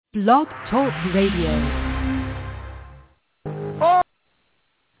Blog Talk Radio.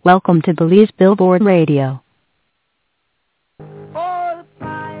 Welcome to Belize Billboard Radio. All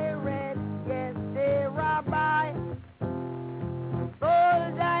pirates, yes, they rob by.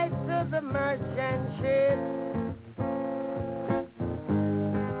 Sold died to the merchant ship.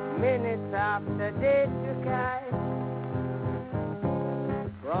 Minutes after they took I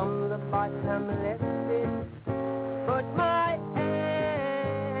from the bottomless pit. But my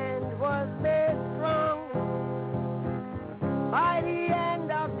hand was made strong by the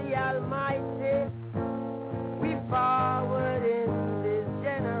hand of the Almighty. We forward in this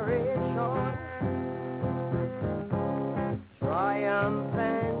generation,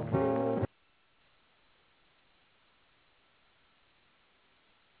 triumphantly.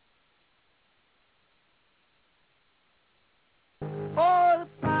 All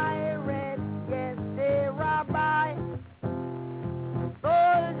pirates, yes, they rob I.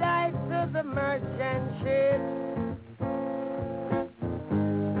 Sold died to the merchant ship.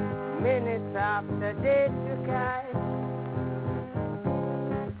 Minutes after they took I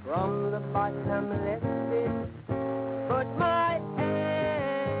from the bottomless pit. But my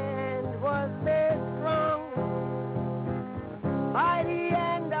hand was made strong by the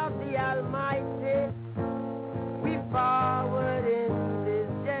hand of the Almighty. We forward in this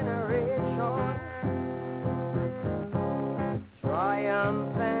generation,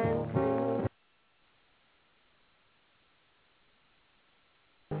 triumphantly.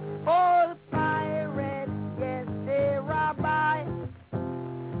 All pirates, yes, they rob I.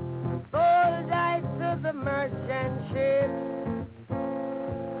 Sold died to the merchant ship.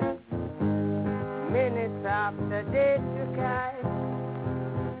 Minutes after they took I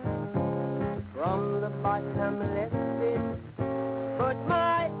from the bottomless pit. But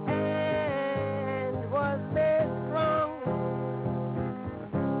my hand was made strong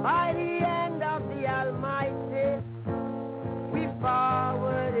by the hand of the Almighty. We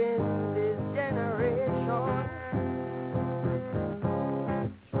forward in this generation,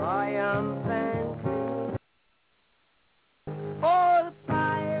 triumphantly. All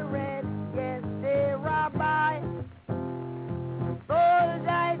pirates, yes, they rob I. Sold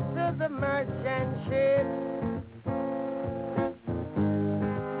died to the merchant ship.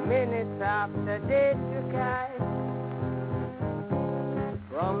 Minutes after they took I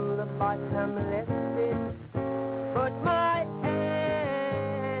from the bottomless pit. But my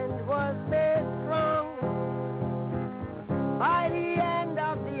hand was made strong by the hand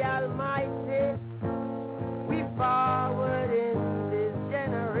of the Almighty. We forward in this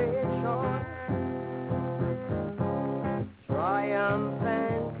generation,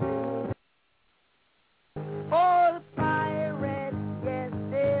 triumphantly. All pirates, yes,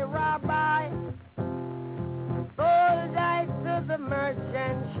 they rob I. Sold died to the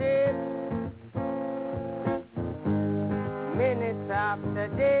merchant ship. Minutes after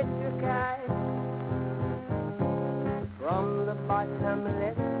they took I from the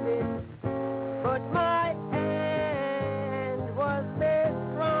bottomless pit. But my hand was made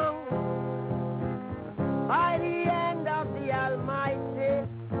strong by the hand of the Almighty.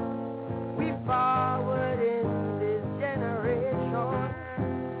 We forward in this generation,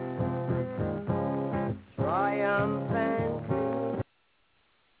 triumphantly.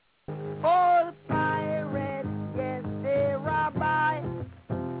 All pirates, yes, they rob I.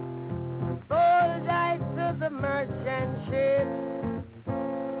 Sold died to the merchant ship.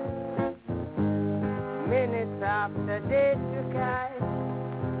 Minutes after they took I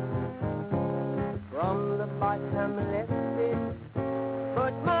from the bottomless pit.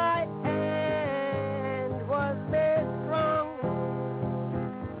 But my hand was made strong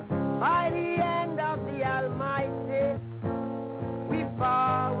by the hand of the Almighty. We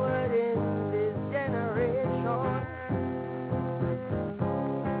forward in this generation,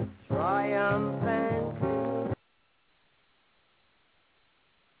 triumphantly.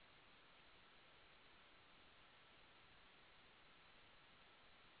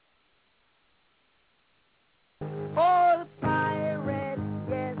 All pirates,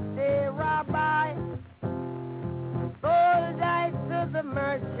 yes, they rob I. Sold died to the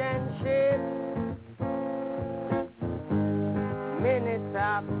merchant ship. Minutes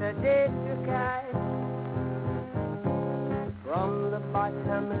after they took I from the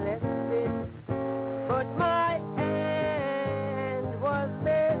bottomless pit. But my hand was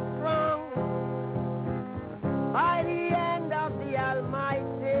made strong by the hand of the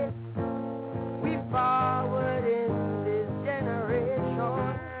Almighty. We forward in this generation,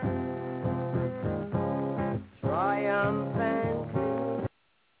 triumphantly.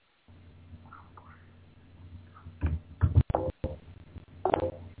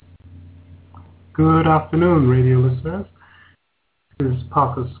 Good afternoon, radio listeners. This is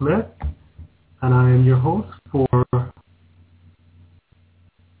Parker Smith, and I am your host for Belize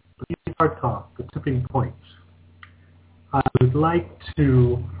Hard Talk, The Tipping Point. I would like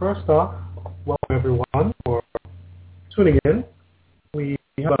to, first off, welcome everyone for tuning in. We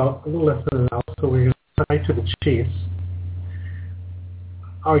have about a little less than an hour, so we're going to cut right to the chase.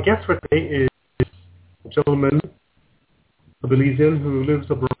 Our guest for today is a gentleman, a Belizean who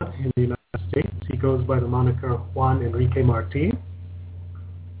lives abroad in the United States. He goes by the moniker Juan Enrique Martin.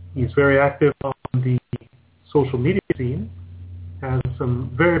 He's very active on the social media scene, has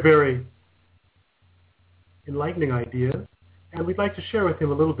some very, very enlightening ideas, and we'd like to share with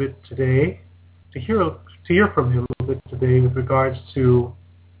him a little bit today, to hear from him a little bit today with regards to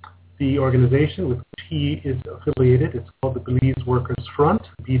the organization with which he is affiliated. It's called the Belize Workers Front,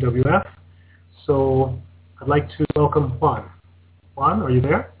 BWF. So I'd like to welcome Juan. Juan, are you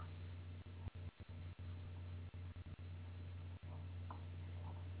there?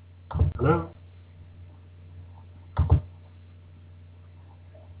 Hello?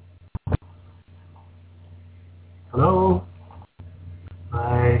 Hello?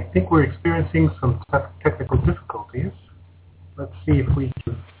 I think we're experiencing some technical difficulties. Let's see if we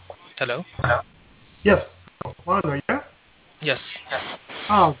can... Hello? Yes. Juan, are you there? Yes.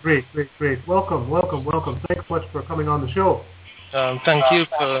 Oh, great. Welcome. Thanks so much for coming on the show. Thank you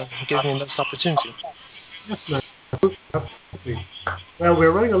for giving me this opportunity. Yes, ma'am. Absolutely. Well,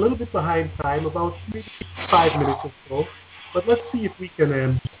 we're running a little bit behind time, about maybe 5 minutes or so, but let's see if we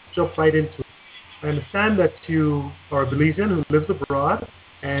can jump right into it. I understand that you are a Belizean who lives abroad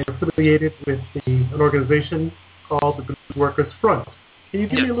and affiliated with an organization called the Belize Workers Front. Can you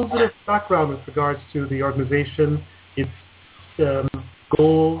give me a little bit of background with regards to the organization, its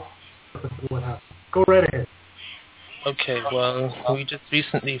goals, purpose, and what have you? Go right ahead. Okay, well, we just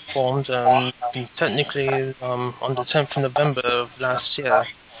recently formed, technically on the 10th of November of last year,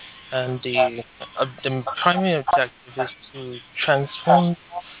 and the primary objective is to transform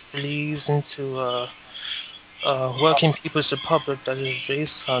Belize into a working people's republic that is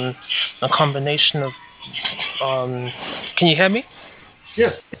based on a combination of, can you hear me?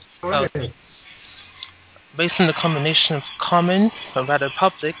 Yes, go right ahead. Based on the combination of common, or rather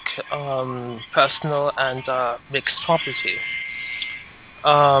public, personal, and mixed property.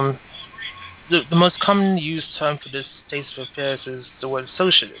 The most commonly used term for this state of affairs is the word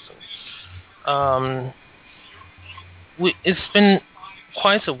socialism. It's been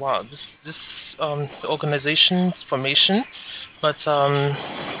quite a while, this organization's formation, but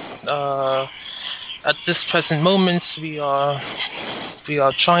at this present moment we are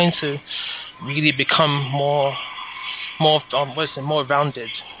trying to really become more rounded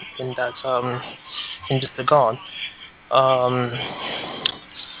in that in this regard.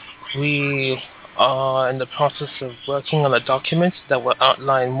 We are in the process of working on a document that will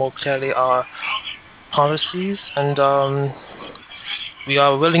outline more clearly our policies, and we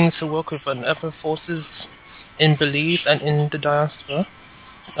are willing to work with whatever forces in Belize and in the diaspora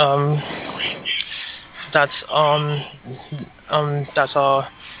that are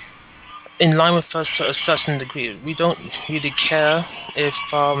in line with us to a certain degree. We don't really care if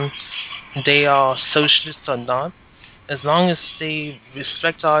they are socialists or not, as long as they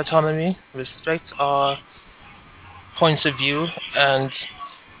respect our autonomy, respect our points of view, and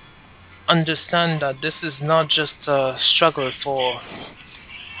understand that this is not just a struggle for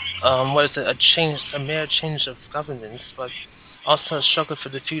a mere change of governance, but also a struggle for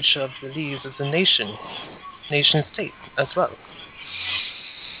the future of Belize as a nation state as well.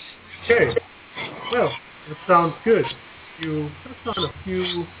 Okay. Well, it sounds good. You touched on a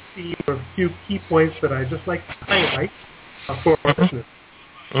few key points that I'd just like to highlight for our listeners.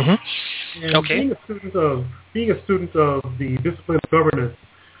 Mm-hmm. And okay. being a student of the discipline of governance,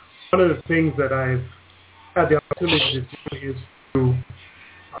 one of the things that I've had the opportunity to do is to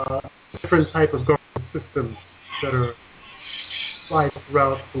different type of government systems that are applied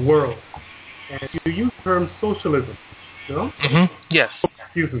throughout the world. And you use the term socialism, you know? Mm-hmm. Yes.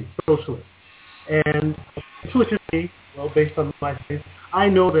 Excuse me, socialism. And intuitively, well, based on my experience, I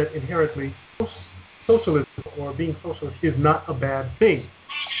know that inherently socialism or being socialist is not a bad thing.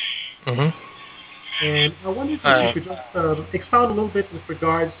 Mm-hmm. And I wonder if you could just expound a little bit with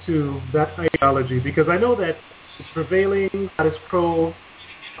regards to that ideology, because I know that the prevailing status quo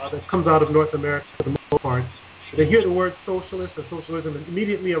that comes out of North America for the most part, they hear the word socialist or socialism and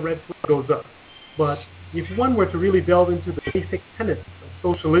immediately a red flag goes up. But if one were to really delve into the basic tenets of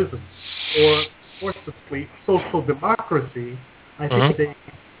socialism, or more specifically social democracy, I think they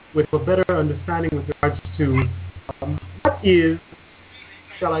would have a better understanding with regards to what is,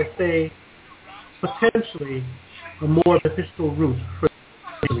 shall I say, potentially a more beneficial route for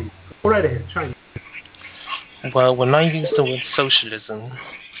Belize? Go right ahead, China. Well, when I use the word socialism,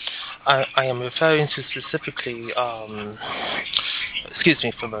 I am referring to specifically, excuse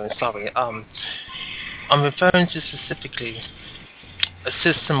me for a moment, sorry. I'm referring to specifically a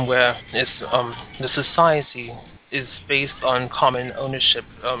system where the society is based on common ownership,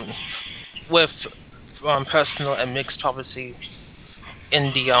 with personal and mixed property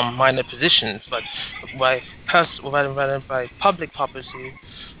in the minor positions, but rather by public property,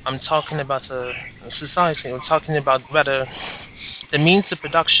 I'm talking about a society. I'm talking about rather the means of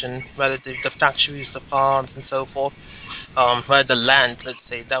production, rather the factories, the farms, and so forth. Rather the land, let's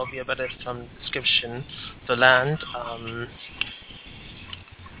say, that would be a better description. The land,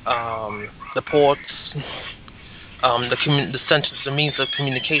 the ports, the centers, the means of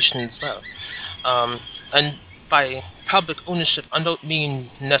communication as well. And by public ownership, I don't mean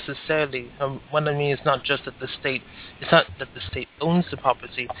necessarily. What I mean is not just that the state. It's not that the state owns the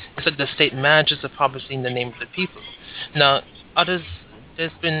property. It's that the state manages the property in the name of the people. Now, others.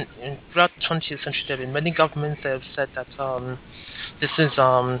 There's been throughout the 20th century. There have been many governments that have said that this is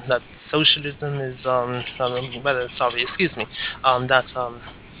that socialism is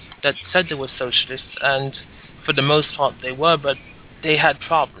that said they were socialists, and for the most part they were, but they had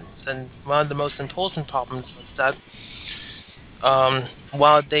problems. And one of the most important problems was that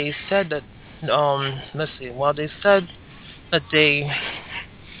while they said that they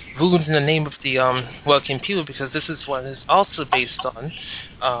ruled in the name of the working people, because this is what it's also based on,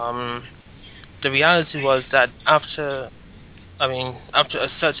 the reality was that after a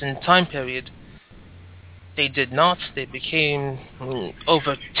certain time period, they did not. They became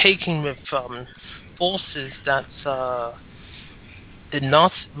overtaken with forces that did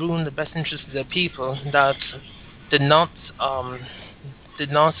not ruin the best interests of their people, that did not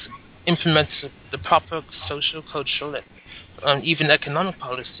implement the proper social, cultural, even economic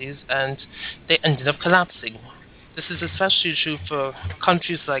policies, and they ended up collapsing. This is especially true for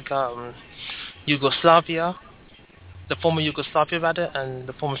countries like Yugoslavia, the former Yugoslavia rather, and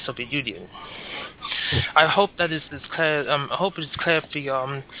the former Soviet Union. I hope that is clear. I hope it is clear for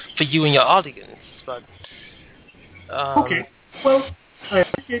you and your audience. But Okay. Well, I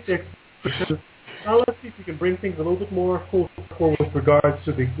appreciate the explanation. Now let's see if we can bring things a little bit more full circle with regards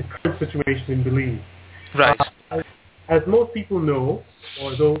to the current situation in Belize. Right. As most people know,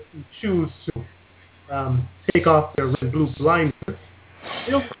 or those who choose to take off their red and blue blinders,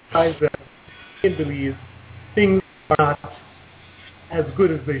 they'll realize that in Belize, things are not as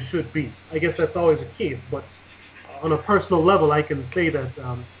good as they should be. I guess that's always the case, but on a personal level, I can say that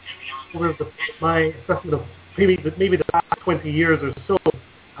over my assessment of maybe the past 20 years or so,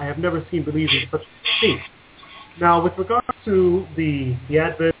 I have never seen Belize in such a state. Now, with regard to the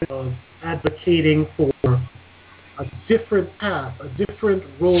advent of advocating for a different path, a different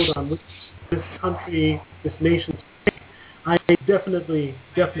road on which this country, this nation, I definitely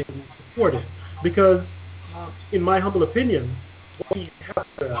support it, because in my humble opinion, we have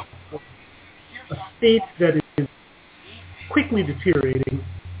a state that is quickly deteriorating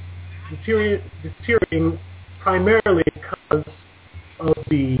primarily because of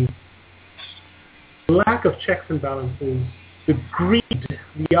the lack of checks and balances, the greed,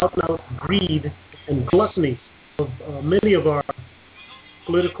 the out-and-out greed and gluttony of many of our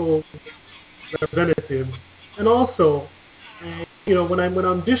political representatives, and also, when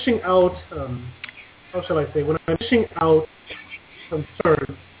I'm dishing out, how shall I say, when I'm dishing out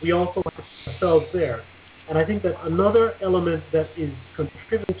concerns, we also have ourselves there. And I think that another element that is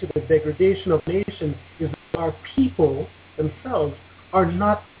contributing to the degradation of nations is that our people themselves are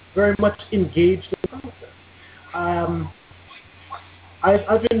not very much engaged in the process.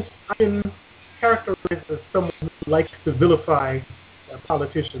 I've been characterized as someone who likes to vilify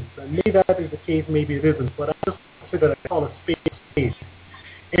politicians, and maybe that is the case, maybe it isn't, but I just say that I call a spade a spade.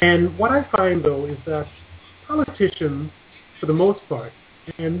 And what I find, though, is that politicians, for the most part,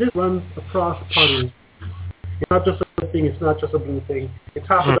 and this runs across parties, it's not just a red thing, it's not just a blue thing, it's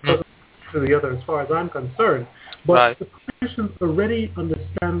half a dozen to the other as far as I'm concerned, but right. The politicians already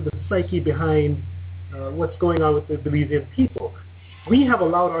understand the psyche behind what's going on with the Belizean people. We have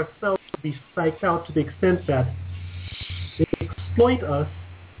allowed ourselves to be psyched out to the extent that they exploit us,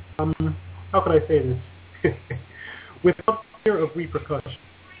 how can I say this, without fear of repercussion.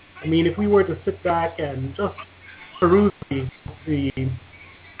 I mean, if we were to sit back and just peruse the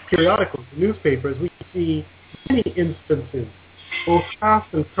periodicals, the newspapers, we see many instances, both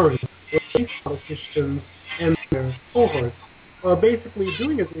past and current, where these politicians and their cohorts are basically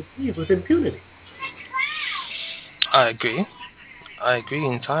doing as they please with impunity. I agree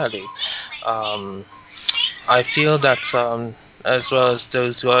entirely. I feel that, as well as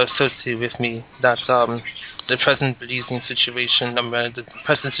those who are associated with me, that the present Belizean situation, the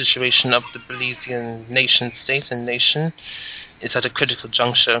present situation of the Belizean nation state and nation is at a critical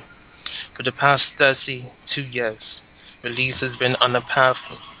juncture. For the past 32 years, Belize has been on a path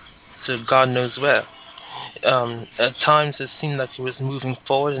to God knows where. At times it seemed like it was moving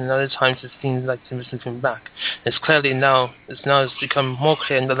forward, and other times it seemed like it was moving back. It's become more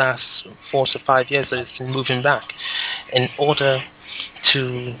clear in the last 4 to 5 years that it's been moving back. In order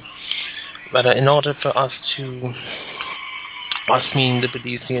for us meaning the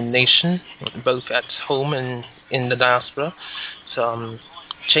Belizean nation, both at home and in the diaspora, to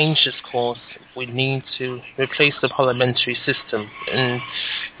change this course, we need to replace the parliamentary system, and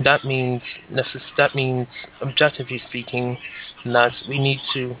that means, objectively speaking, that we need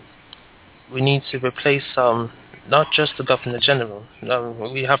to replace not just the Governor General.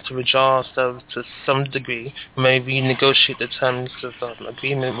 We have to withdraw ourselves to some degree, maybe negotiate the terms of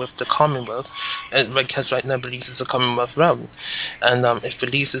agreement with the Commonwealth, because right now Belize is a Commonwealth realm, and if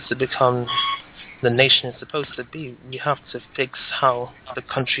Belize is to become the nation is supposed to be, we have to fix how the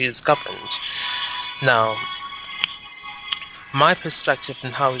country is governed. Now, my perspective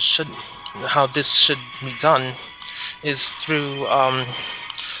on how this should be done is through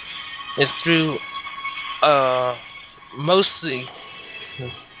mostly,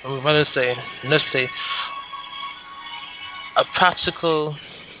 let's say, a practical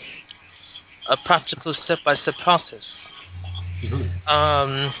step-by-step process.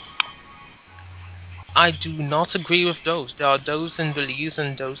 Mm-hmm. I do not agree with those. There are those in Belize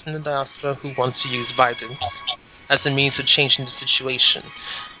and those in the diaspora who want to use violence as a means of changing the situation.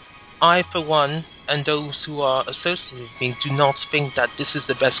 I, for one, and those who are associated with me, do not think that this is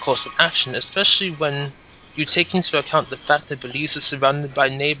the best course of action, especially when you take into account the fact that Belize is surrounded by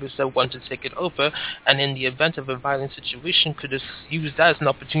neighbors that want to take it over, and in the event of a violent situation could use that as an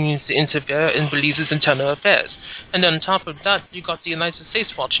opportunity to interfere in Belize's internal affairs. And then on top of that, you got the United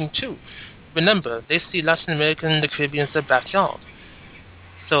States watching too. Remember, they see Latin America and the Caribbean as their backyard.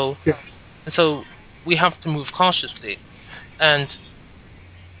 So we have to move cautiously. And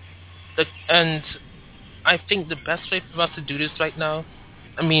I think the best way for us to do this right now,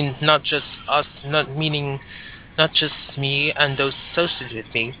 I mean, not just us, not just me and those associated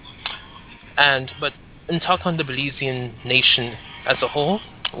with me, but in talking on the Belizean nation as a whole,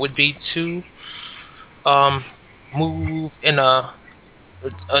 would be to move in a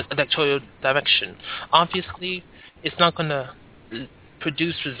electoral direction. Obviously, it's not going to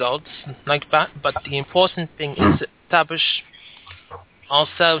produce results like that, but the important thing is to establish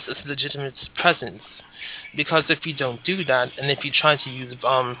ourselves as a legitimate presence. Because if you don't do that, and if you try to use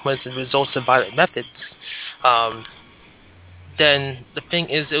the results of violent methods, then the thing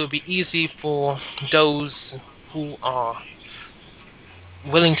is, it would be easy for those who are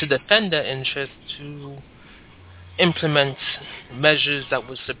willing to defend their interests to implement measures that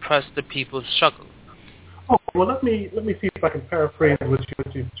would suppress the people's struggle. Oh, well, let me see if I can paraphrase what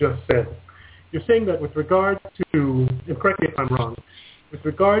you've just said. You're saying that with regard to, and correct me if I'm wrong, with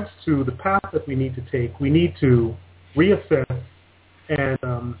regards to the path that we need to take, we need to reassess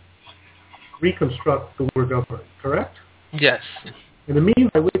and reconstruct the word government, correct? Yes. And the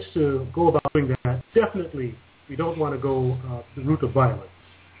means by which to go about doing that, definitely we don't want to go the route of violence.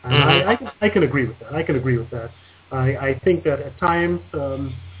 And I can agree with that. I think that at times,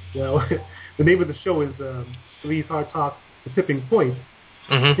 the name of the show is Belize Hard Talk, The Tipping Point.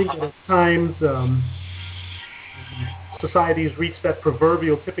 I think that at times societies reach that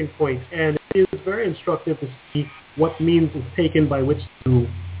proverbial tipping point, and it is very instructive to see what means is taken by which to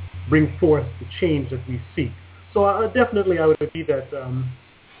bring forth the change that we seek. So definitely I would agree that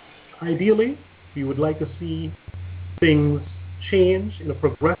ideally we would like to see things change in a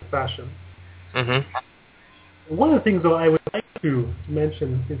progressive fashion. One of the things, though, I would like to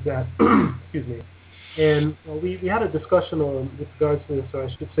mention is that, excuse me, and we had a discussion with regards to this, or I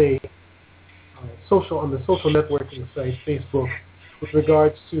should say, on the social networking site, Facebook, with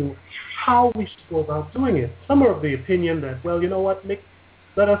regards to how we should go about doing it. Some are of the opinion that, well, you know what, Nick,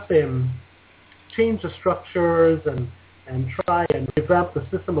 let us change the structures and try and revamp the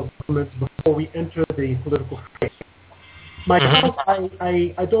system of government before we enter the political fray. Myself,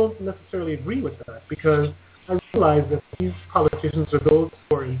 I don't necessarily agree with that, because I realize that these politicians or those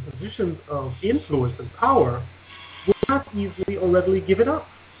who are in positions of influence and power will not easily or readily give it up.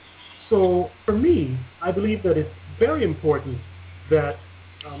 So for me, I believe that it's very important that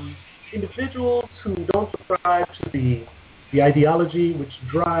individuals who don't subscribe to the ideology which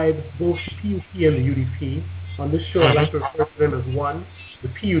drives both the PUP and the UDP, on this show I like to refer to them as one, the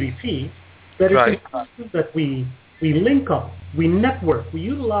PUDP, that it's Right. important that we link up, we network, we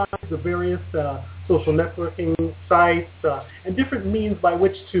utilize the various social networking sites and different means by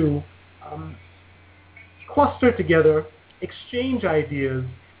which to cluster together, exchange ideas,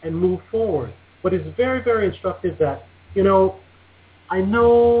 and move forward. But it's very, very instructive that, I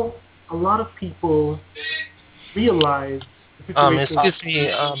know a lot of people realize the situation. Excuse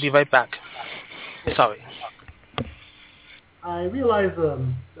me, I'll be right back. Sorry. I realize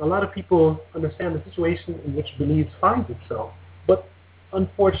a lot of people understand the situation in which Belize finds itself, but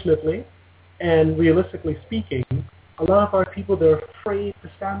unfortunately, and realistically speaking, a lot of our people, they're afraid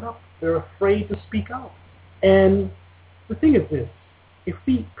to stand up. They're afraid to speak out. And the thing is this, if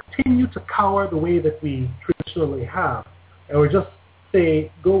we continue to cower the way that we traditionally have, or just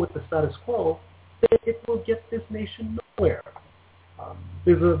say, go with the status quo, then it will get this nation nowhere.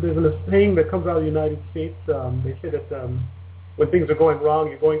 There's a saying that comes out of the United States. They say that when things are going wrong,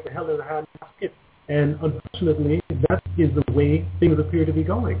 you're going to hell in a handbasket. And unfortunately, that is the way things appear to be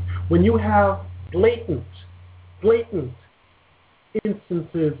going. When you have blatant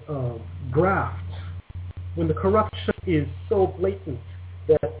instances of graft, when the corruption is so blatant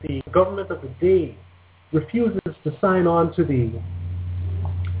that the government of the day refuses to sign on to the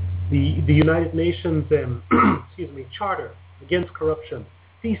United Nations charter against corruption,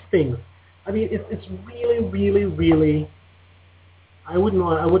 these things, I mean, it's really, really, really, I wouldn't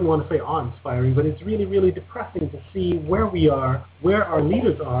want to say awe-inspiring, but it's really, really depressing to see where we are, where our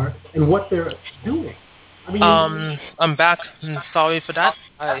leaders are, and what they're doing. I mean, I'm back. Sorry for that.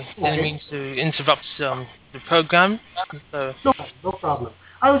 I didn't mean to interrupt the program. So. No problem.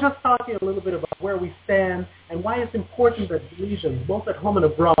 I was just talking a little bit about where we stand and why it's important that Belizeans, both at home and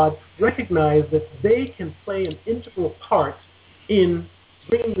abroad, recognize that they can play an integral part in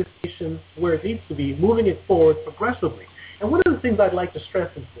bringing this nation where it needs to be, moving it forward progressively. And one of the things I'd like to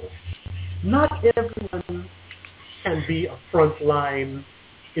stress is this: not everyone can be a frontline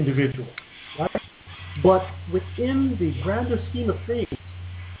individual, right? But within the grander scheme of things,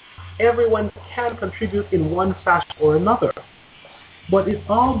 everyone can contribute in one fashion or another. But it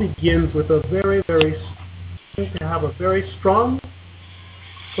all begins with a have a very strong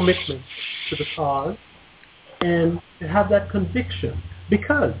commitment to the cause and to have that conviction.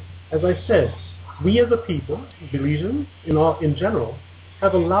 Because, as I said, we as a people, Belizeans in general,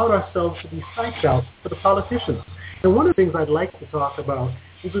 have allowed ourselves to be psyched out for the politicians. And one of the things I'd like to talk about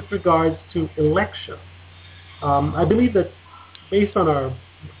is with regards to election. I believe that based on our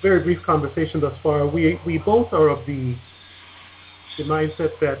very brief conversation thus far, we both are of the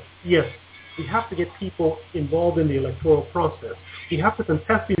mindset that, yes, we have to get people involved in the electoral process. We have to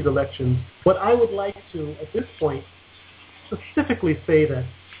contest these elections. But I would like to, at this point, specifically say that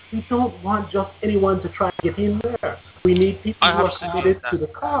we don't want just anyone to try to get in there. We need people who are committed to the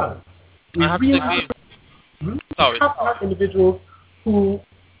cause. We really have to have individuals who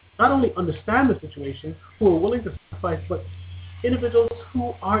not only understand the situation, who are willing to sacrifice, but individuals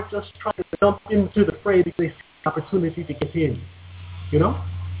who aren't just trying to jump into the fray because they see an opportunity to get in.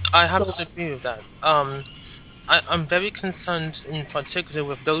 I have to agree with that. I'm very concerned in particular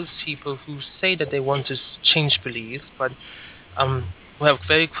with those people who say that they want to change Belize, but who have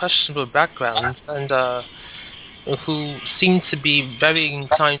very questionable backgrounds and who seem to be very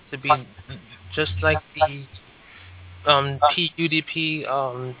inclined to be just like the PUDP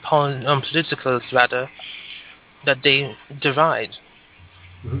politicals, rather, that they deride.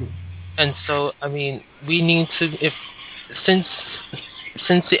 Mm-hmm. And so, I mean, we need to, since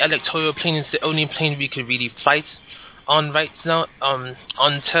the electoral plane is the only plane we could really fight on right now,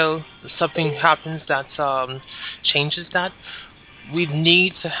 until something happens that changes that, we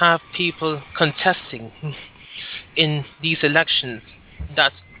need to have people contesting in these elections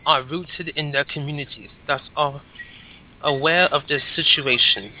that are rooted in their communities, that are aware of their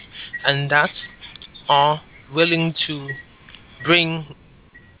situation, and that are willing to bring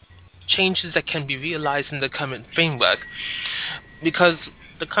changes that can be realized in the current framework. Because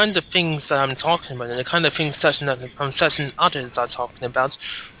the kind of things that I'm talking about and the kind of things certain others are talking about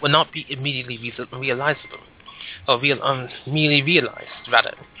will not be immediately realizable, or merely realized,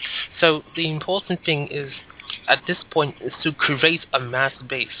 rather. So the important thing is, at this point, is to create a mass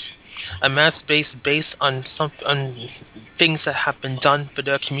base based on things that have been done for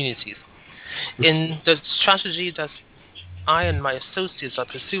their communities. In the strategy that I and my associates are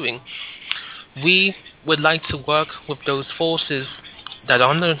pursuing, we would like to work with those forces that are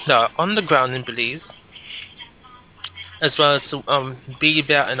on the ground in Belize, as well as to be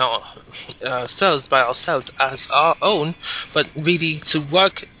there in ourselves by ourselves as our own, but really to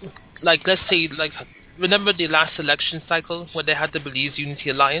work, like, let's say, like, remember the last election cycle where they had the Belize Unity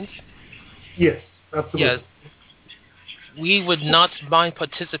Alliance? Yes, absolutely. Yes, we would not mind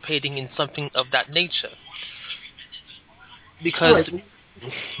participating in something of that nature. All Because, right.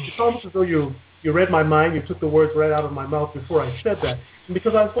 It's almost as though you read my mind. You took the words right out of my mouth before I said that. And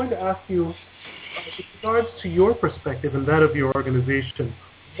because I was going to ask you, with regards to your perspective and that of your organization,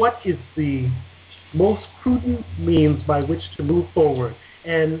 what is the most prudent means by which to move forward?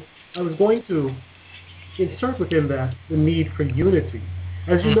 And I was going to insert within that the need for unity.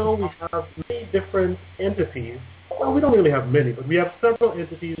 As you know, we have many different entities. Well, we don't really have many, but we have several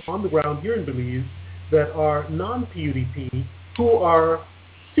entities on the ground here in Belize that are non-PUDP who are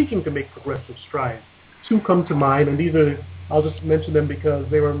seeking to make progressive strides. Two come to mind, and these are, I'll just mention them because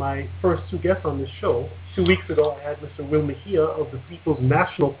they were my first two guests on this show. 2 weeks ago, I had Mr. Will Mejia of the People's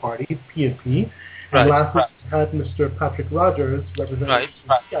National Party, PNP, and last week I had Mr. Patrick Rogers, representing the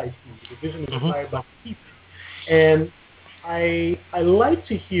CIP, the Division Inspired by the People. And I like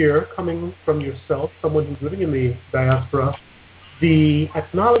to hear, coming from yourself, someone who's living in the diaspora, the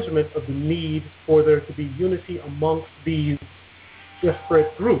acknowledgement of the need for there to be unity amongst these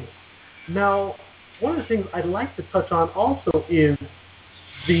disparate groups. Now, one of the things I'd like to touch on also is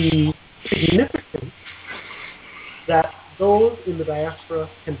the significance that those in the diaspora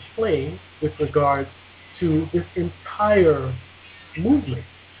can play with regards to this entire movement.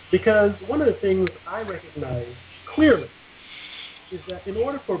 Because one of the things I recognize clearly is that in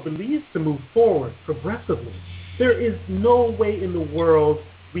order for Belize to move forward progressively, there is no way in the world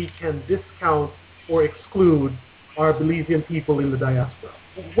we can discount or exclude our Belizean people in the diaspora.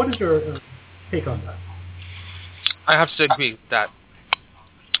 What is your take on that? I have to agree with that.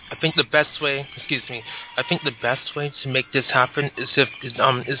 I think the best way to make this happen is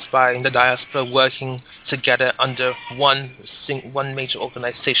by the diaspora working together under one major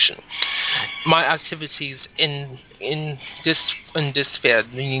organization. My activities in this sphere,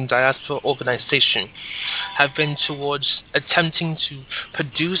 meaning diaspora organization, have been towards attempting to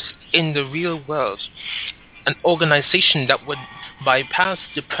produce in the real world an organization that would bypass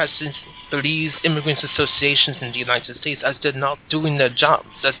the present Belize immigrants associations in the United States, as they're not doing their jobs,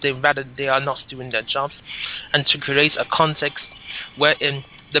 they are not doing their jobs, and to create a context wherein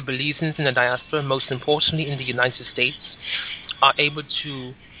the Belizeans in the diaspora, most importantly in the United States, are able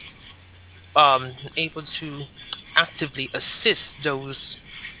to actively assist those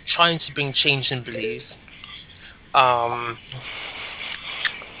trying to bring change in Belize.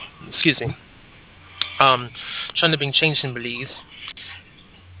 Trying to bring change in Belize,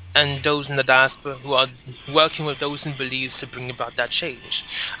 and those in the diaspora who are working with those in Belize to bring about that change.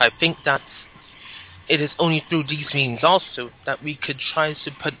 I think that it is only through these means also that we could try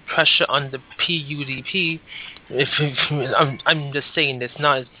to put pressure on the PUDP. I'm just saying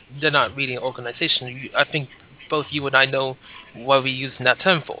they're not really an organization. I think both you and I know what we're using that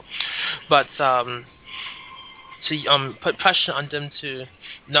term for. But to put pressure on them to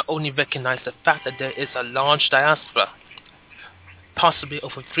not only recognize the fact that there is a large diaspora, possibly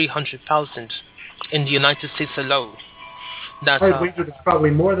over 300,000 in the United States alone. That, I wager it's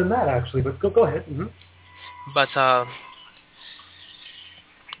probably more than that, actually, but go ahead. Mm-hmm. But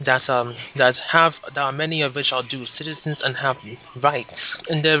that are many of which are due citizens and have rights,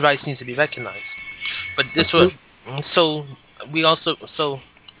 and their rights need to be recognized. But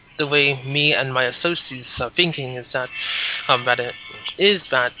the way me and my associates are thinking is that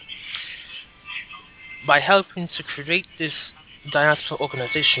by helping to create this diaspora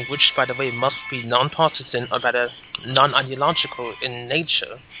organization, which by the way must be non-partisan or rather non-ideological in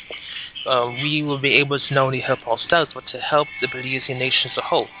nature, we will be able to not only help ourselves but to help the Belizean nation as a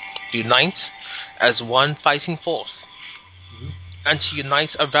whole, unite as one fighting force, and to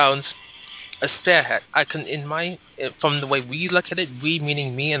unite around a spearhead. From the way we look at it, we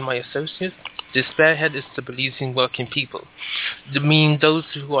meaning me and my associates, the spearhead is the Belizean working people. Meaning those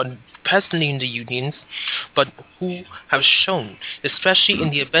who are presently in the unions, but who have shown, especially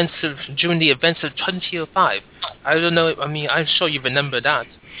during the events of 2005. I don't know. I mean, I'm sure you remember that,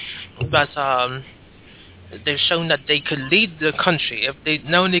 but they've shown that they could lead the country if they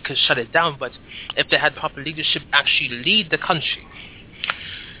not only could shut it down, but if they had proper leadership, actually lead the country.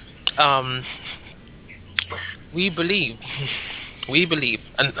 We believe,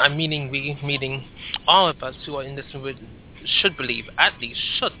 and I'm meaning all of us who are in this should believe that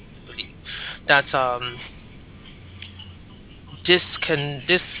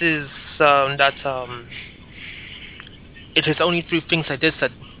it is only through things like this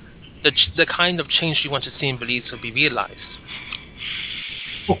that the kind of change you want to see in Belize will be realized.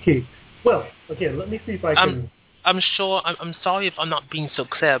 Okay. Well, again, let me see if I can. I'm sorry if I'm not being so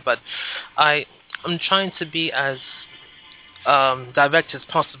clear, but I'm trying to be as direct as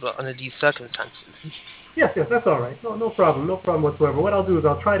possible under these circumstances. Yes, that's all right. No problem whatsoever. What I'll do is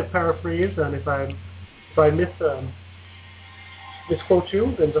I'll try to paraphrase, and if I misquote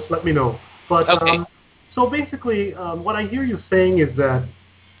you, then just let me know. But okay. So basically, what I hear you saying is that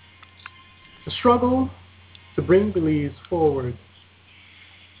the struggle to bring Belize forward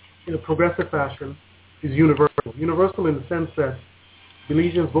in a progressive fashion is universal. Universal in the sense that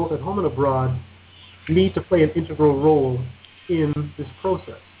Belizeans, both at home and abroad, need to play an integral role in this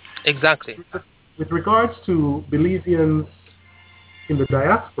process. Exactly. With regards to Belizeans in the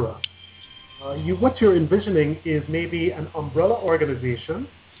diaspora, what you're envisioning is maybe an umbrella organization.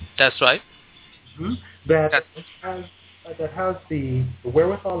 That's right. That has the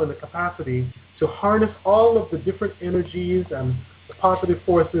wherewithal and the capacity to harness all of the different energies and the positive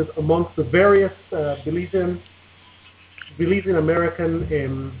forces amongst the various Belizean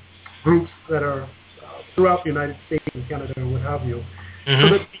American groups that are throughout the United States and Canada and what have you, so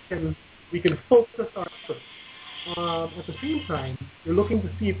that we can focus our efforts. At the same time, we're looking to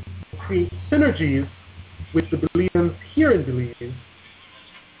see if we can create synergies with the Belizeans here in Belize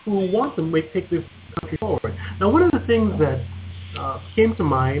who want to take this country forward. Now, one of the things that came to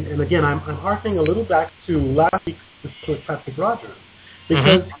mind, and again, I'm harkening a little back to last week's discussion with Patrick Rogers,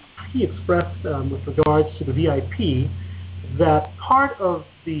 because he expressed with regards to the VIP that part of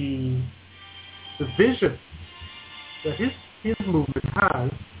the vision that his movement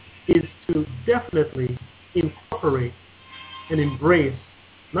has is to definitely incorporate and embrace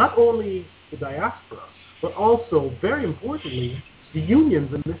not only the diaspora, but also, very importantly, the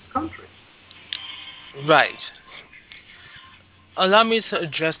unions in this country. Right. Allow me to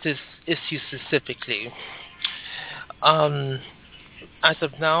address this issue specifically. As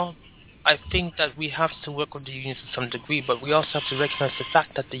of now, I think that we have to work with the unions to some degree, but we also have to recognize the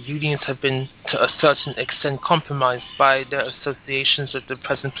fact that the unions have been, to a certain extent, compromised by their associations with the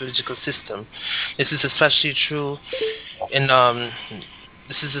present political system. This is especially true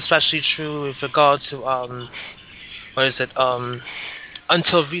with regard to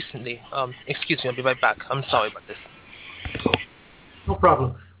until recently. Excuse me, I'll be right back. I'm sorry about this. No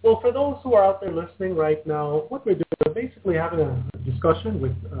problem. Well, for those who are out there listening right now, what we're doing is basically having a discussion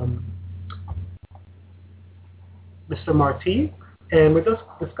with Mr. Marti, and we're just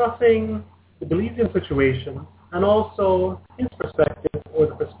discussing the Belizean situation and also his perspective or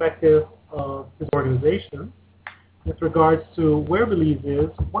the perspective of his organization with regards to where Belize is,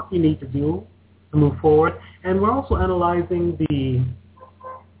 what we need to do to move forward, and we're also analyzing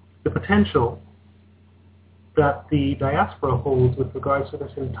the potential that the diaspora holds with regards to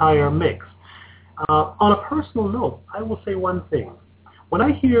this entire mix. On a personal note, I will say one thing. When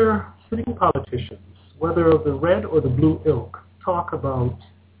I hear sitting politicians, whether of the red or the blue ilk, talk about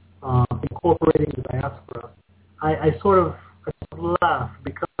incorporating the diaspora, I sort of laugh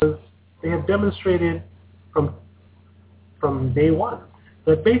because they have demonstrated from day one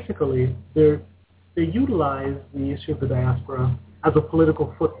that basically they utilize the issue of the diaspora as a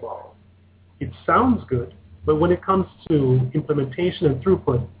political football. It sounds good, but when it comes to implementation and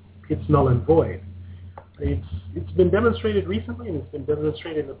throughput, it's null and void. It's been demonstrated recently and it's been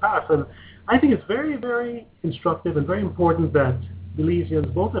demonstrated in the past. And I think it's very, very instructive and very important that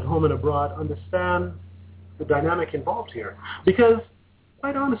Belizeans, both at home and abroad, understand the dynamic involved here. Because,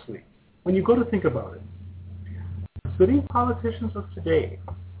 quite honestly, when you go to think about it, sitting politicians of today,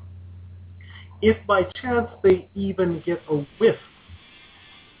 if by chance they even get a whiff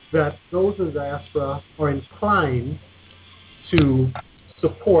that those in the diaspora are inclined to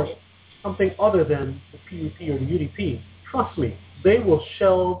support something other than the PUP or the UDP, trust me, they will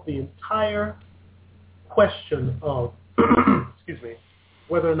shelve the entire question of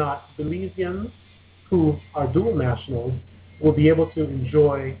whether or not Belizeans who are dual nationals will be able to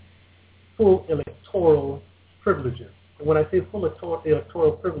enjoy full electoral privileges. And when I say full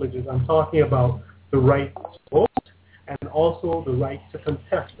electoral privileges, I'm talking about the right to vote and also the right to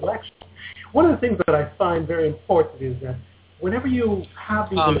contest elections. One of the things that I find very important is that whenever you have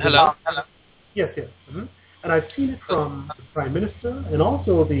these... Hello? Yes. Mm-hmm. And I've seen it from the Prime Minister and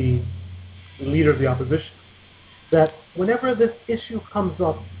also the Leader of the Opposition, that whenever this issue comes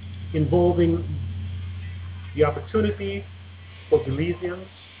up involving the opportunity for Belizeans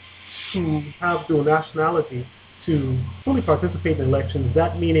who have dual nationality to fully participate in elections,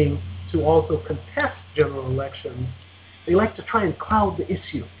 that meaning to also contest general elections, they like to try and cloud the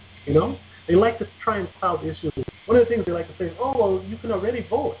issue, you know? They like to try and cloud the issue. One of the things they like to say is, oh, well, you can already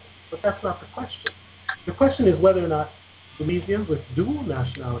vote, but that's not the question. The question is whether or not Belizeans with dual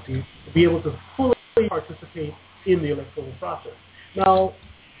nationality will be able to fully participate in the electoral process. Now,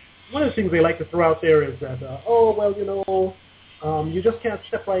 one of the things they like to throw out there is that, You just can't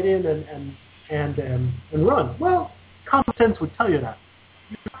step right in and run. Well, common sense would tell you that.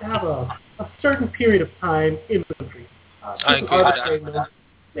 You have to have a certain period of time in the country. I agree with that.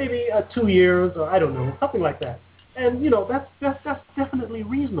 Maybe 2 years, or I don't know, something like that. And that's definitely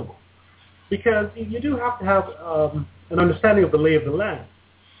reasonable, because you do have to have an understanding of the lay of the land.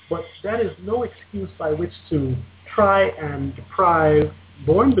 But that is no excuse by which to try and deprive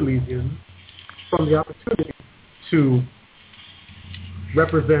born Belizeans from the opportunity to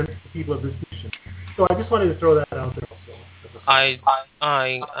represent the people of this nation. So I just wanted to throw that out there also.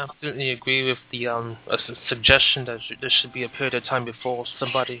 I absolutely agree with the suggestion that there should be a period of time before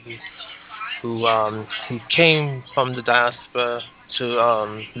somebody who came from the diaspora to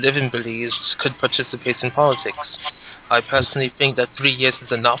live in Belize could participate in politics. I personally think that 3 years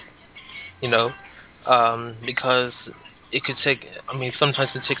is enough, because it could take. I mean,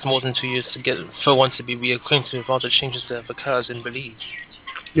 sometimes it takes more than 2 years for one to be reacquainted with all the changes that have occurred in Belize.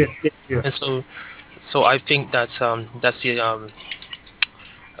 Yeah. And so I think that's the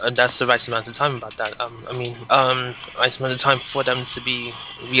right amount of time about that. Right amount of time for them to be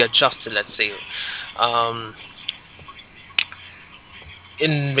readjusted, let's say.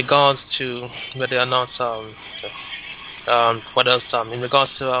 In regards to whether or not what else? In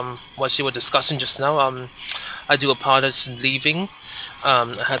regards to what you were discussing just now, I do apologize for leaving.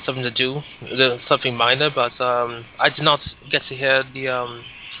 I had something to do, something minor, but I did not get to hear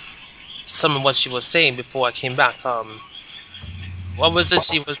some of what she was saying before I came back. What was it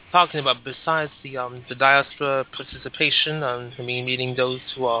she was talking about besides the diaspora participation? Meaning those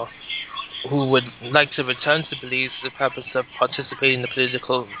who would like to return to Belize for the purpose of participating in the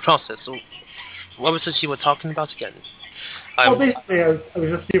political process. So what was it she was talking about again? Well, basically, I was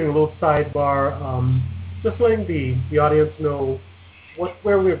just giving a little sidebar, just letting the audience know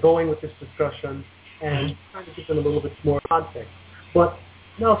where we're going with this discussion, and trying to give them a little bit more context. But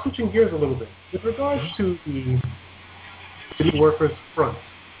now, switching gears a little bit, with regards to the city workers front,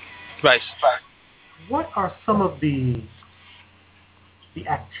 right? What are some of the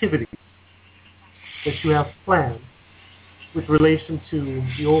activities that you have planned with relation to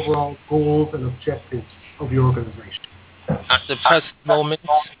the overall goals and objectives of your organization? At the present moment,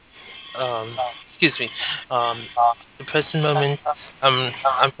 the present moment,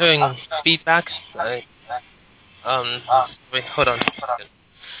 I'm hearing feedback. Wait, hold on.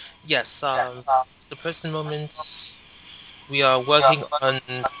 Yes, the present moment, we are working on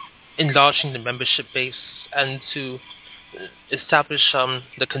enlarging the membership base and to establish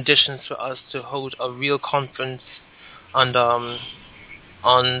the conditions for us to hold a real conference on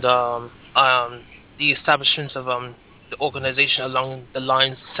the establishment of the organization along the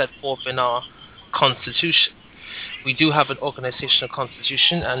lines set forth in our constitution. We do have an organizational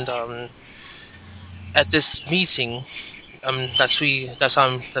constitution, and at this meeting that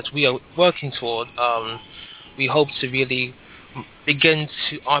we are working toward, we hope to really begin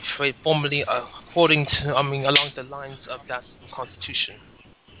to operate formally according to, along the lines of that constitution.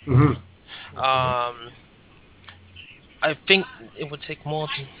 Mm-hmm. I think it would take more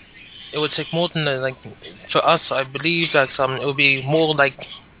than like, for us. I believe that it will be more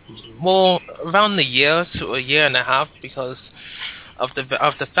around a year to a year and a half, because of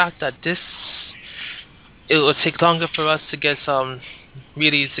the fact that it will take longer for us to get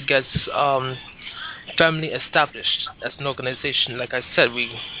firmly established as an organization. Like I said,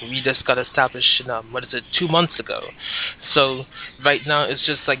 we just got established 2 months ago. So right now it's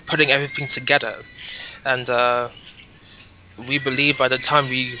just like putting everything together, and we believe by the time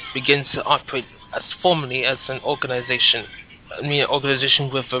we begin to operate as formally as an organization, an organization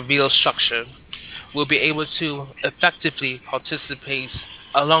with a real structure, we'll be able to effectively participate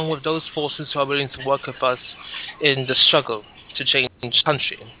along with those forces who are willing to work with us in the struggle to change the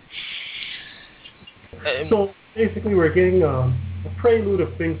country. So basically we're getting a prelude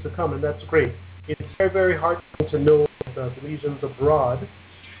of things to come, and that's great. It's very, very hard to know that the Belizeans abroad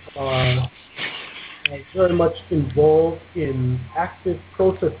are very much involved in active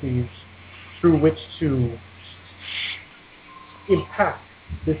processes through which to impact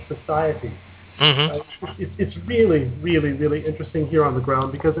this society. Mm-hmm. It's really, really, really interesting here on the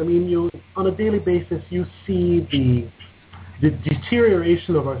ground, because you on a daily basis you see the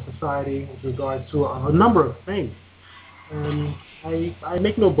deterioration of our society with regards to a number of things. And I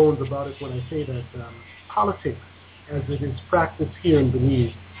make no bones about it when I say that politics, as it is practiced here in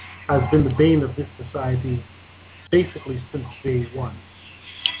Belize, has been the bane of this society basically since day one.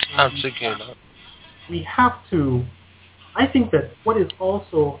 Absolutely. We have to, I think that what is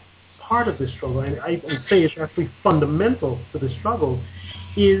also part of this struggle, and I would say it's actually fundamental to the struggle,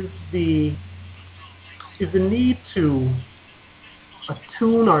 is the need to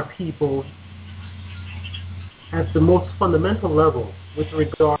attune our people at the most fundamental level with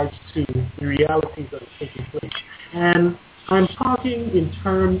regards to the realities that are taking place. And I'm talking in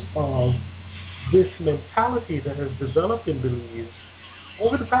terms of this mentality that has developed in Belize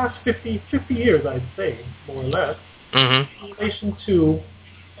over the past 50 years, I'd say, more or less, in relation to,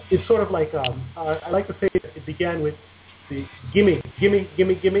 it's sort of like, I like to say that it began with the gimme, then it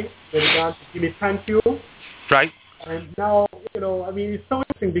began to gimme, thank you. Right. And now, it's so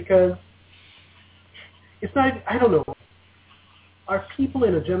interesting because it's not, I don't know, our people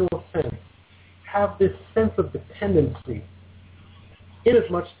in a general sense have this sense of dependency in as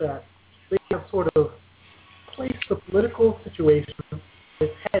much that they have sort of placed the political situation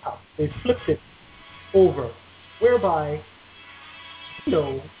its head up. They flipped it over, whereby you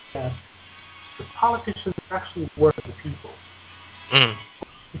know that the politicians actually work the people.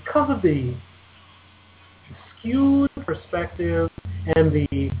 Because of the skewed perspective and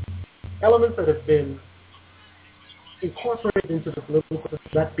the elements that have been incorporated into the political system,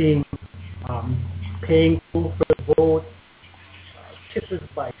 that being paying people for the vote, kisses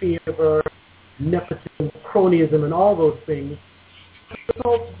by favor, nepotism, cronyism, and all those things,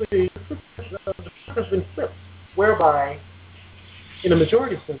 the system has been flipped, whereby, in a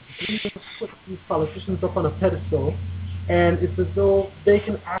majority sense, we put these politicians up on a pedestal, and it's as though they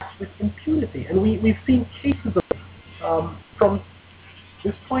can act with impunity. And we've seen cases of from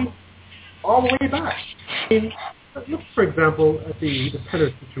this point all the way back. I mean, look, for example, at the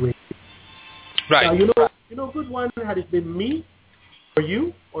Penner situation. Right. You know, good one, had it been me, or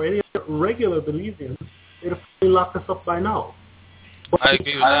you, or any other regular Belizean, they'd have probably locked us up by now. But I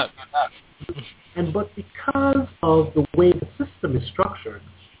agree with that. But because of the way the system is structured,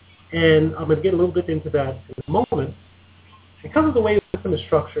 and I'm going to get a little bit into that in a moment, because of the way the system is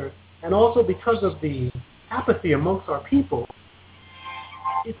structured, and also because of the apathy amongst our people,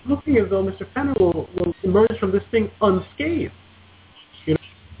 it's looking as though Mr. Penner will emerge from this thing unscathed. You know?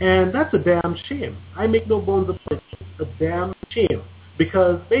 And that's a damn shame. I make no bones about it. It's a damn shame.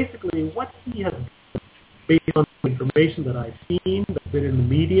 Because basically what he has done, based on the information that I've seen, that's been in the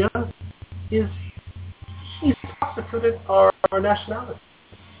media, is he's prostituted our nationality.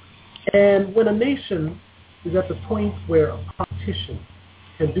 And when a nation is at the point where a politician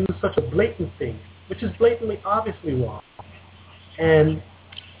can do such a blatant thing, which is blatantly obviously wrong, and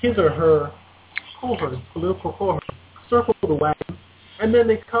his or her cohorts, political cohorts, circle the wagon, and then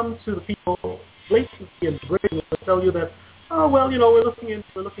they come to the people blatantly and bravely and tell you that, oh, well, we're looking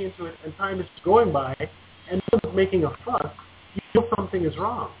into it, and time is going by, and no one's making a fuss, you know something is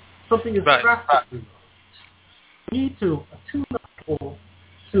wrong. Something is drastically wrong. We need to attune our people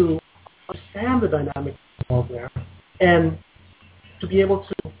to understand the dynamics involved there, and to be able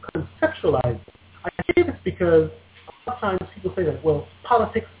to conceptualize it. I say this because a lot of times people say that, well,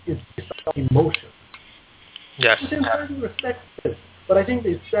 politics is based on emotion. Yes. Which in certain respects it is. But I think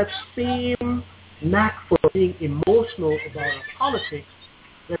it's that same knack for being emotional about our politics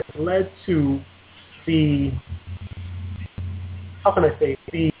that has led to the,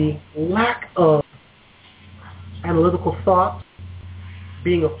 the lack of analytical thought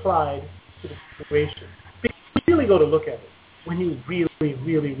being applied to the situation. Because when you really go to look at it, when you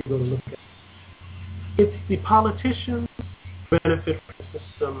really go to look at it, it's the politicians benefit from the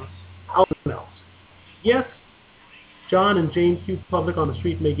system out and out. Yes, John and Jane Q. Public on the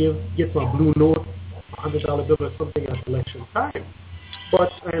street may get some blue note, $100 bill or something at election time,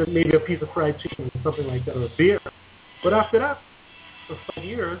 and maybe a piece of fried chicken or something like that, or a beer. But after that, for 5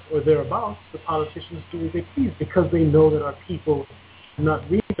 years or thereabouts, the politicians do as they please because they know that our people do not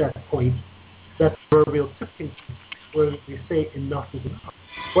reach that point, that proverbial tipping point, where they say enough is enough.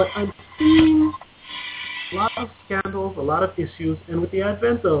 But I'm seeing a lot of scandals, a lot of issues, and with the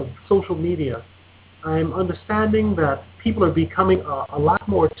advent of social media, I'm understanding that people are becoming a lot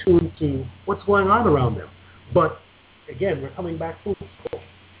more attuned to what's going on around them. But again, we're coming back full circle.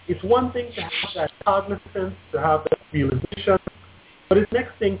 It's one thing to have that cognizance, to have that realization, but it's the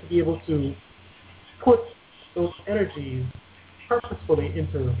next thing to be able to put those energies purposefully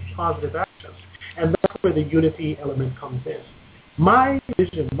into positive action. And that's where the unity element comes in. My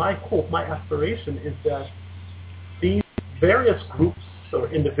vision, my hope, my aspiration is that these various groups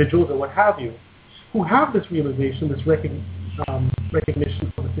or individuals or what have you, who have this realization, this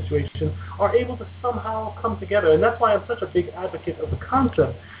recognition of the situation, are able to somehow come together. And that's why I'm such a big advocate of the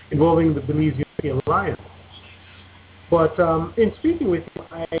concept involving the Belize Unity Alliance. But in speaking with you,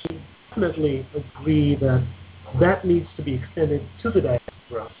 I definitely agree that needs to be extended to the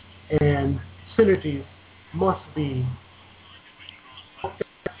diaspora, and synergies must be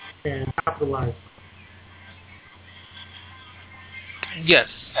and capitalized. Yes.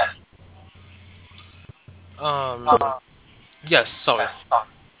 Yes, sorry.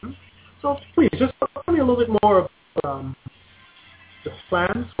 So please, just tell me a little bit more about the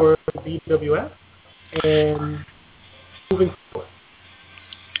plans for the BWF and moving forward.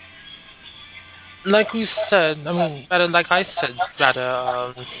 Like we said,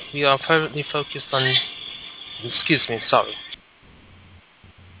 we are currently focused on, excuse me, sorry.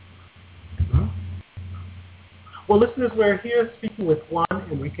 Well, listeners, we're here speaking with Juan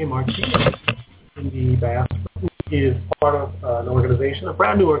Enrique Martinez in the diaspora, who is part of an organization, a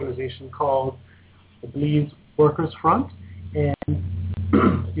brand new organization called the Belize Workers Front. And,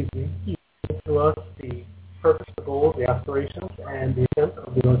 excuse me, he explained to us the purpose, the goals, the aspirations, and the intent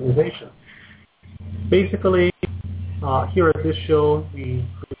of the organization. Basically, here at this show, we've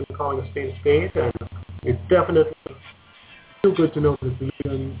been calling a spade, and it definitely feel good to know that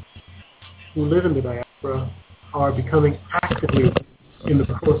Belizeans who live in the diaspora are becoming actively in the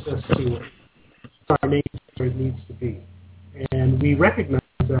process to start making where it needs to be. And we recognize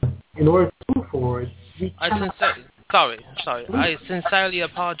that in order to move forward, I sincerely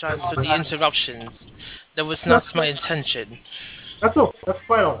apologize for the interruptions. That was not my intention. That's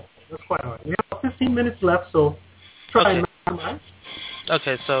quite all right. We have 15 minutes left, so try and maximize.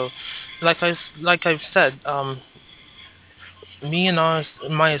 Okay, so like I've said, me and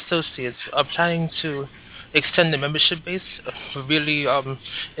my associates are planning to extend the membership base. Really,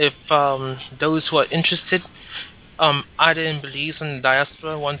 if those who are interested, either in Belize and the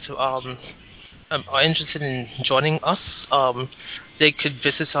diaspora, want to are interested in joining us, they could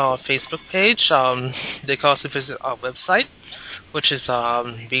visit our Facebook page. They could also visit our website, which is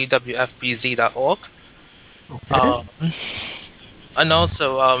bwfbz.org. Okay. And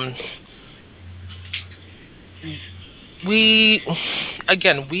also, we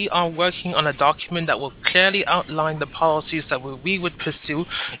are working on a document that will clearly outline the policies that we would pursue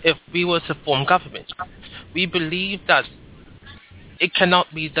if we were to form government. We believe that it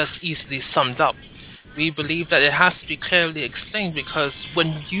cannot be thus easily summed up. We believe that it has to be clearly explained, because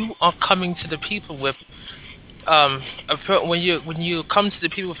when you are coming to the people with when you come to the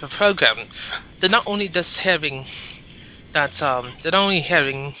people with a program, they're not only just hearing that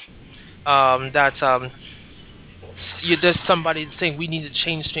there's somebody saying we need to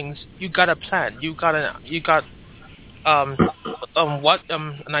change things. You got a plan. You got an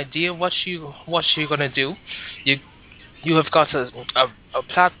idea what you're gonna do. You have got a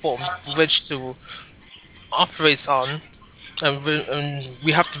platform which to operate on, and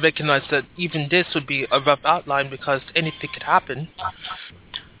we have to recognize that even this would be a rough outline because anything could happen.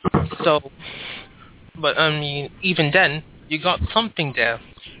 So, but even then, you got something there,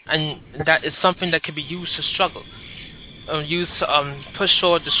 and that is something that can be used to struggle. Push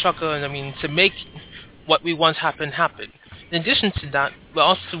forward the struggle, and to make what we want happen. In addition to that, we're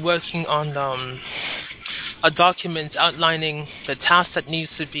also working on a document outlining the tasks that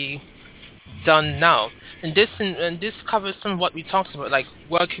needs to be done now. And this covers some of what we talked about, like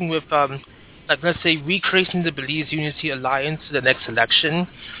working with, let's say, recreating the Belize Unity Alliance to the next election,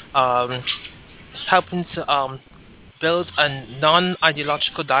 helping to build a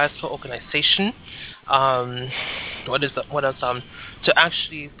non-ideological diaspora organization. What else? To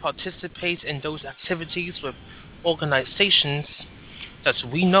actually participate in those activities with organizations that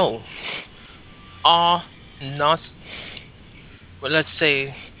we know are not,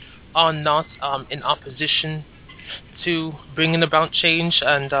 in opposition to bringing about change,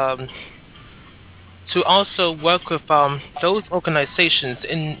 and to also work with those organizations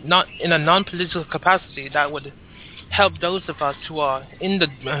in a non-political capacity that would help those of us who are in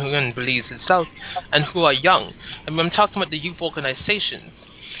Belize itself and who are young. And I'm talking about the youth organizations,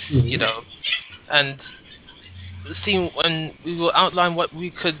 and and we will outline what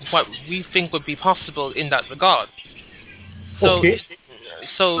we think would be possible in that regard. So, okay.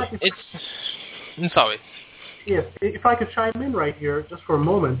 I'm sorry. Yes, if I could chime in right here just for a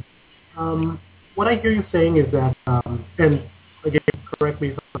moment. What I hear you saying is that, and again, correct me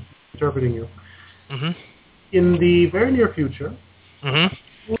if I'm interpreting you, in the very near future,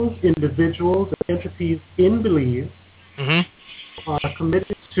 individuals and entities in Belize are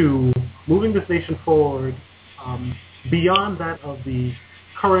committed to moving this nation forward beyond that of the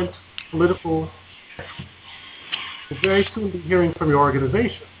current political. We'll very soon be hearing from your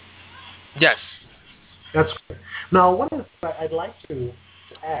organization. Yes. That's great. Now, what I'd like to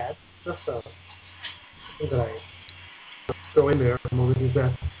add, just something that I throw in there for a moment, is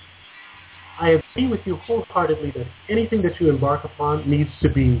that I agree with you wholeheartedly that anything that you embark upon needs to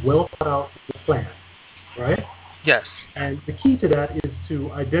be well thought out with a plan, right? Yes. And the key to that is to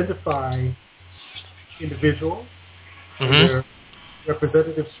identify individuals and their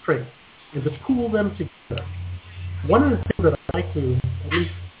representative strengths and to pool them together. One of the things that I like to at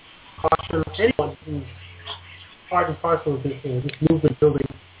least caution anyone who's part and parcel of this movement building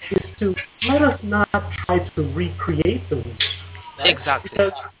is to let us not try to recreate the movement. Right? Exactly.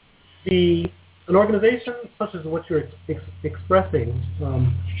 Because an organization such as what you're expressing,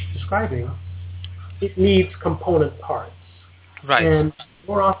 describing, it needs component parts. Right. And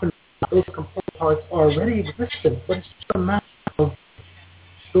more often, those component parts are already existent, but it's just a matter of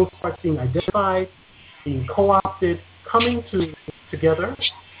those parts being identified, being co-opted, coming together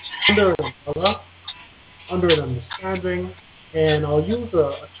under an umbrella, under an understanding, and I'll use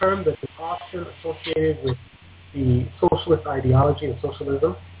a term that is often associated with the socialist ideology and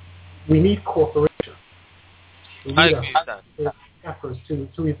socialism. We need cooperation. We I need agree with that. efforts to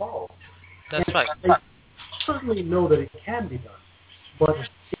evolve. That's and right. I certainly know that it can be done, but it's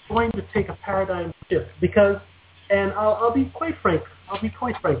going to take a paradigm shift because, and I'll be quite frank with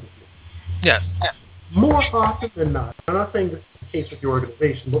you. Yes. More often than not, I'm not saying this is the case with your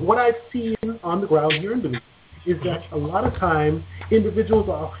organization, but what I've seen on the ground here in Belize is that a lot of time individuals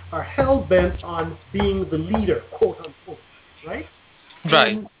are hell-bent on being the leader, quote unquote, right?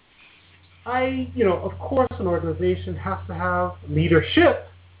 Right. And of course an organization has to have leadership.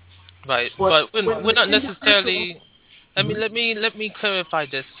 Right. But we're not necessarily. Let me clarify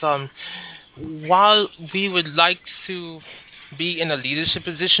this. While we would like to be in a leadership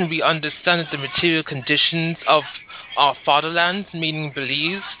position, we understand that the material conditions of our fatherland, meaning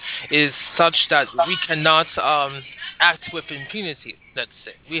Belize, is such that we cannot act with impunity, let's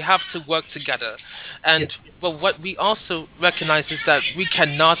say. We have to work together. And but what we also recognize is that we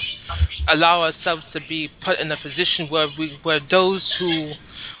cannot allow ourselves to be put in a position where those who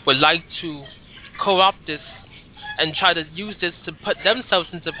would like to co-opt this and try to use this to put themselves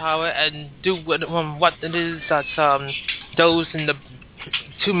into power and do what it is that those in the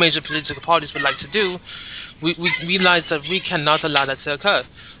two major political parties would like to do, we realize that we cannot allow that to occur.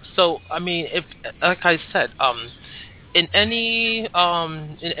 So, I mean, if, like I said, in any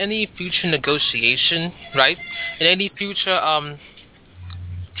future negotiation, right, in any future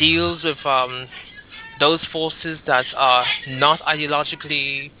deals with those forces that are not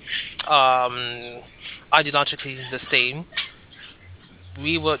ideologically the same,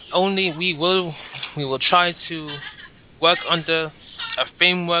 we will try to work under a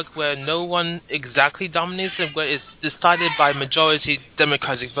framework where no one exactly dominates and where it's decided by majority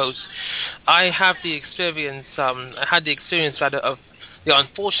democratic votes. I had the experience of the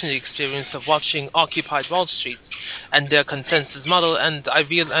unfortunate experience of watching Occupy Wall Street and their consensus model, and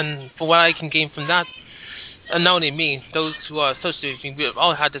for what I can gain from that, and not only me, those who are associated with me, we've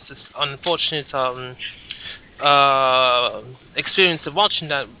all had this unfortunate experience of watching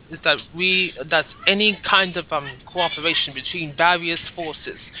that, is that any kind of cooperation between various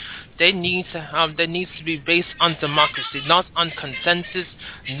forces, there needs to be based on democracy, not on consensus,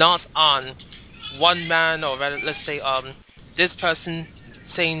 not on one man, or rather, let's say this person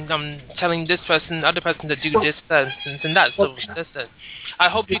saying telling this person, other person to do this and that. So listen, I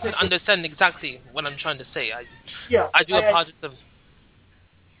hope you can understand exactly what I'm trying to say. I do apologize.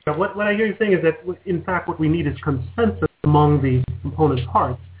 What I hear you saying is that, in fact, what we need is consensus among the component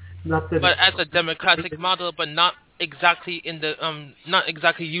parts, not that. But as a democratic model, but not exactly not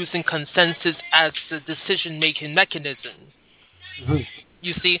exactly using consensus as the decision-making mechanism. Mm-hmm.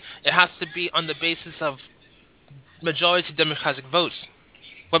 You see, it has to be on the basis of majority democratic votes,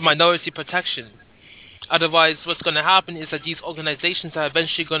 with minority protection. Otherwise, what's going to happen is that these organizations are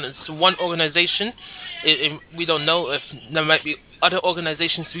eventually going to... So one organization, we don't know if there might be other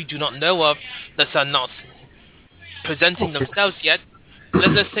organizations we do not know of that are not presenting themselves yet.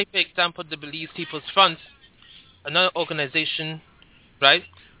 Let's say, for example, the Belize People's Front, another organization, right?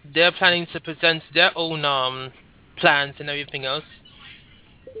 They're planning to present their own plans and everything else.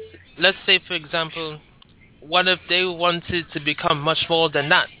 Let's say, for example, what if they wanted to become much more than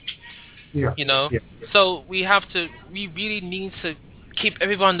that? Yeah. So we really need to keep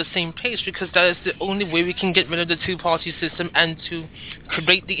everyone on the same page, because that is the only way we can get rid of the two-party system and to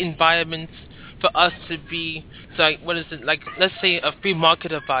create the environment for us to be, let's say a free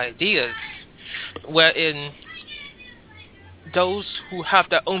market of ideas, wherein those who have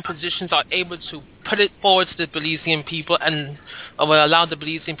their own positions are able to put it forward to the Belizean people and will allow the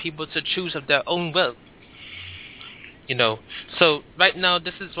Belizean people to choose of their own will. So right now,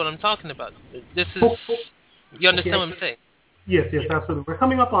 this is what I'm talking about. This is, you understand what I'm saying? Yes, absolutely. We're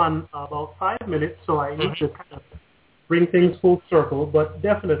coming up on about 5 minutes, so I need to kind of bring things full circle, but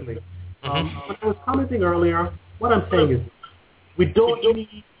definitely. When I was commenting earlier, what I'm saying is we don't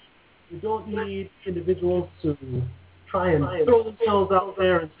need individuals to try and throw themselves out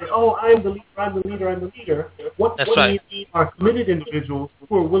there and say, oh, I'm the leader, I'm the leader, I'm the leader. What we need are committed individuals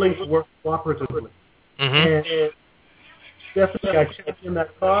who are willing to work cooperatively. And definitely I champion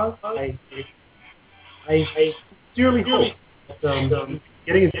that cause. I sincerely hope that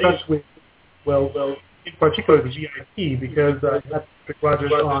getting in touch with, well, in particular the VIP, because I had Patrick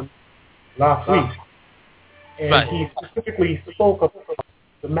Rogers on last week, and he specifically spoke of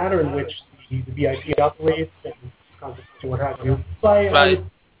the manner in which the VIP operates and what have you. So I would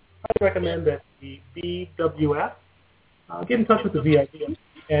recommend that the BWF get in touch with the VIP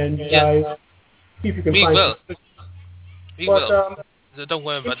and you guys see if you can find. We will. So don't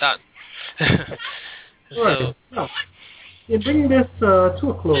worry about that. Right. Now, in bringing this to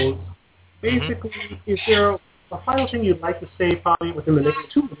a close, basically, is there a final thing you'd like to say probably within the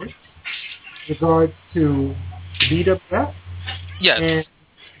next 2 minutes in regards to the BWF? Yes. And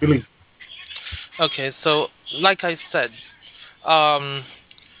Belize? Okay, so like I said,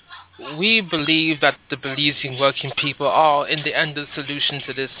 we believe that the Belizean working people are in the end the solution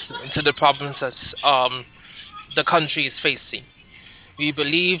to the problems that the country is facing. We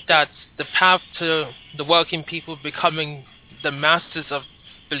believe that the path to the working people becoming the masters of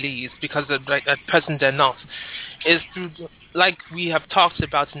Belize, because at present they're not, is through, like we have talked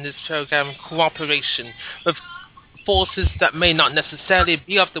about in this program, cooperation with forces that may not necessarily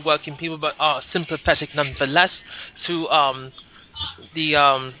be of the working people but are sympathetic nonetheless to the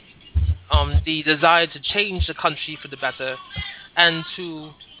desire to change the country for the better, and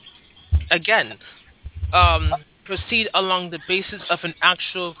to again proceed along the basis of an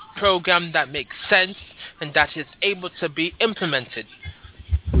actual program that makes sense and that is able to be implemented.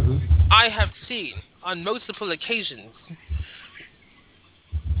 I have seen on multiple occasions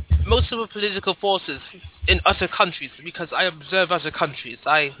multiple political forces in other countries, because I observe other countries.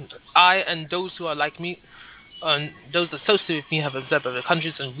 I and those who are like me, and those associated with me, have observed other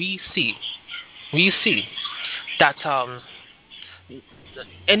countries, and we see that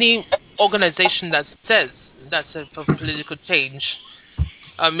any organization that says that's for political change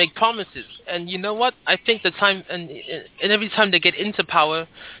make promises, and you know what? I think the time and every time they get into power,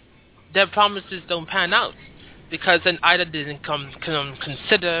 their promises don't pan out, because then either they didn't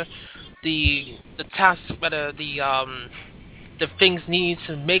consider the task, whether the things needed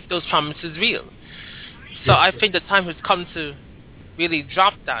to make those promises real. So I think the time has come to really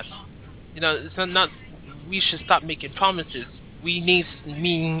drop that. You know, it's not we should stop making promises. We need,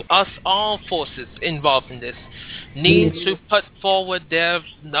 meaning us, all forces involved in this, need to put forward their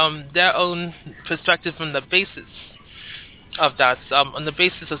own perspective on the basis of that, on the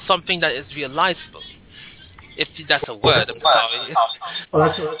basis of something that is realizable. If that's a word, I'm sorry. Oh,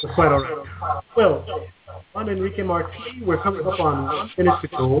 that's quite all right. Well, on Enrique Martí, we're coming up on 1 minute to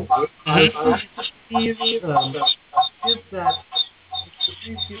go. Please give that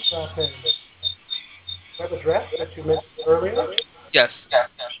web address that you mentioned earlier. Yes.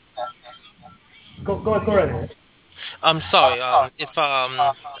 Go right ahead. I'm sorry. If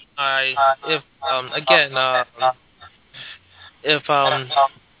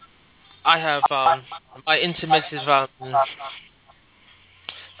I have my intermittent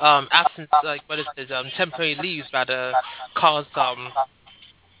absence, like what is it, temporary leaves that cause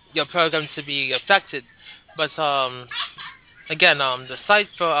your program to be affected. But again, the site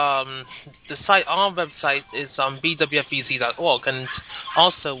for our website is bwfbz.org, and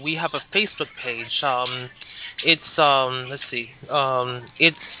also we have a Facebook page. It's let's see,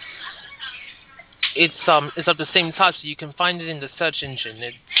 it's of the same type, so you can find it in the search engine.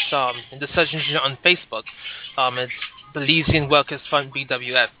 It's in the search engine on Facebook. It's Belizean Workers Fund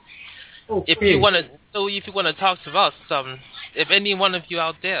BWF. Okay. If you want to talk to us, if any one of you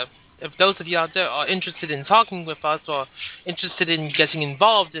out there, if those of you out there are interested in talking with us or interested in getting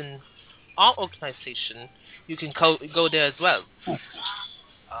involved in our organization, you can go there as well.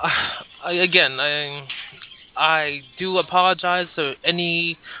 I do apologize for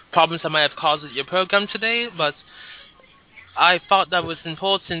any problems I might have caused with your program today, but I thought that was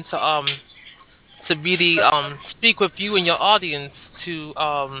important to really speak with you and your audience to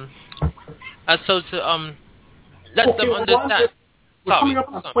let them understand. We're coming up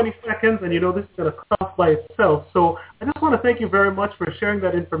on 20 seconds, and you know this is going to cross by itself. So I just want to thank you very much for sharing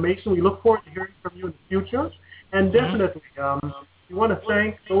that information. We look forward to hearing from you in the future. And definitely, we want to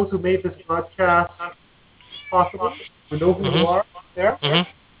thank those who made this broadcast possible. We know who you are out there.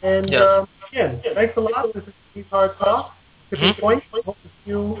 And again, thanks a lot. This is Steve Hard Talk. Point. Hope to see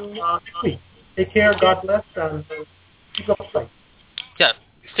you next week. Take care. God bless. And keep up the fight. Yeah.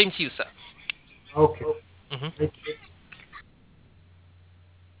 Same to you, sir. Okay. Thank you.